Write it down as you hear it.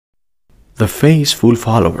the faithful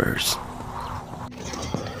followers.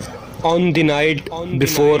 On the night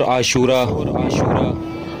before Ashura,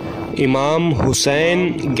 Imam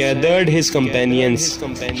Hussain gathered his companions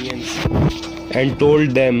and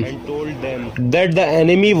told them that the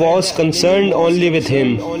enemy was concerned only with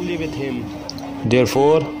him.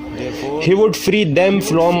 Therefore, he would free them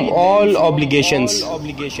from all obligations.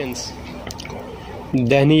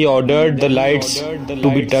 Then he ordered the lights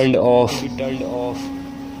to be turned off,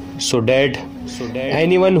 so that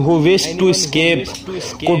anyone who wished to escape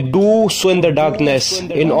could do so in the darkness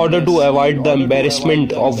in order to avoid the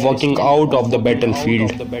embarrassment of walking out of the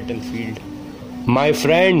battlefield. My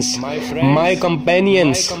friends, my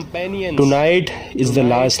companions, tonight is the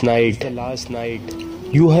last night.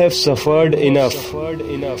 You have suffered enough.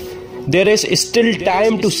 There is still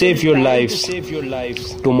time to save your lives.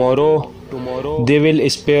 Tomorrow, they will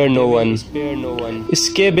spare no one.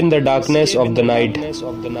 Escape in the darkness of the night.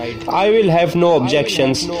 I will have no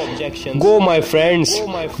objections. Go, my friends.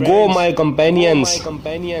 Go, my companions.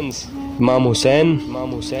 Imam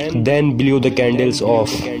Hussain then blew the candles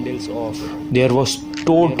off. There was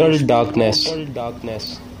total darkness.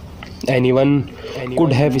 Anyone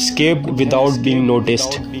could have escaped without being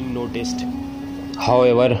noticed.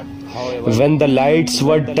 However, when the lights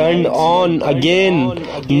were turned on again,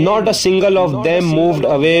 not a single of them moved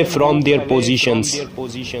away from their positions.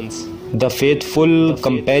 The faithful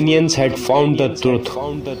companions had found the truth,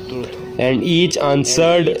 and each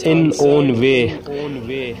answered in own way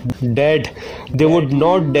that they would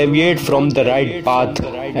not deviate from the right path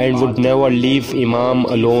and would never leave Imam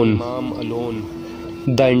alone.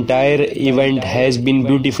 The entire event has been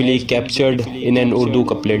beautifully captured in an Urdu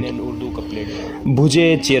couplet.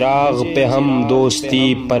 बुझे चिराग पे हम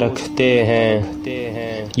दोस्ती परखते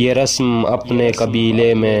हैं, ये रस्म अपने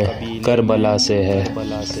कबीले में करबला से है।